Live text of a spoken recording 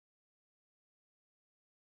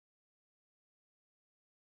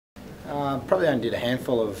Probably only did a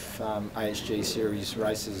handful of AHG Series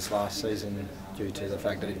races last season due to the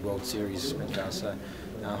fact that I did World Series Sprintcar, so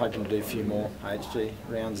hoping to do a few more AHG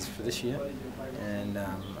rounds for this year, and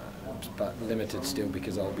but limited still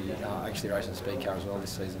because I'll be actually racing Speedcar as well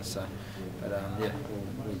this season. So, but yeah,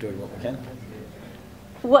 we'll do what we can.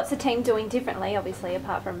 What's the team doing differently, obviously,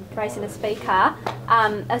 apart from racing a Speedcar,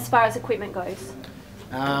 as far as equipment goes?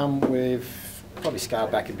 We've probably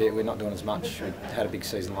scaled back a bit. We're not doing as much. We had a big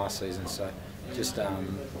season last season, so just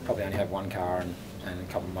probably only have one car and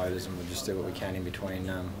a couple of motors, and we'll just do what we can in between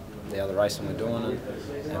the other racing we're doing,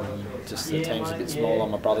 and just the team's a bit smaller.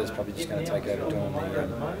 My brother's probably just going to take over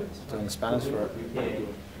doing the spanners for it.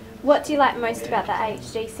 What do you like most about the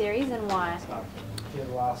AHG series and why?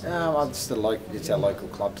 Well, it's our local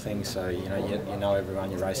club thing, so you know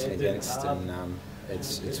everyone you're racing against, and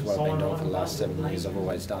it's what I've been doing for the last 7 years. I've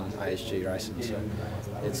always done AHG racing, so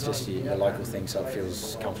it's just your local thing, so it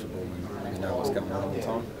feels comfortable and you know what's going on all the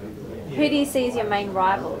time. Who do you see as your main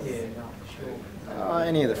rivals?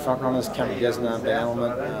 Any of the front runners, Cameron Gesner, Ben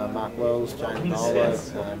Element, Mark Wells, James Nola,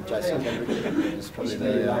 Jason Kendrick. It's probably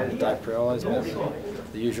the Dave Priolo's,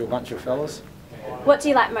 the usual bunch of fellas. What do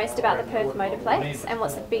you like most about the Perth Motorplex, and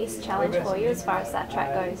what's the biggest challenge for you as far as that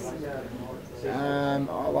track goes? I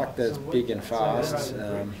like that it's big and fast.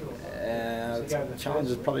 The challenge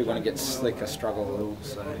is probably when it gets slick, I struggle a little.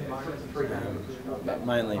 So, but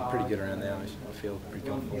mainly pretty good around there. I feel pretty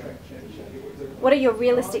comfortable. What are your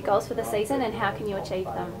realistic goals for the season, and how can you achieve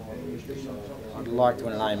them? I'd like to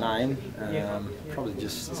win an A main. Probably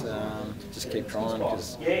just keep trying,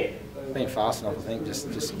 because being fast enough, I think,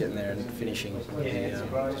 just getting there and finishing.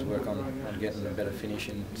 Just work on getting a better finish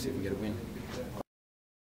and see if we get a win.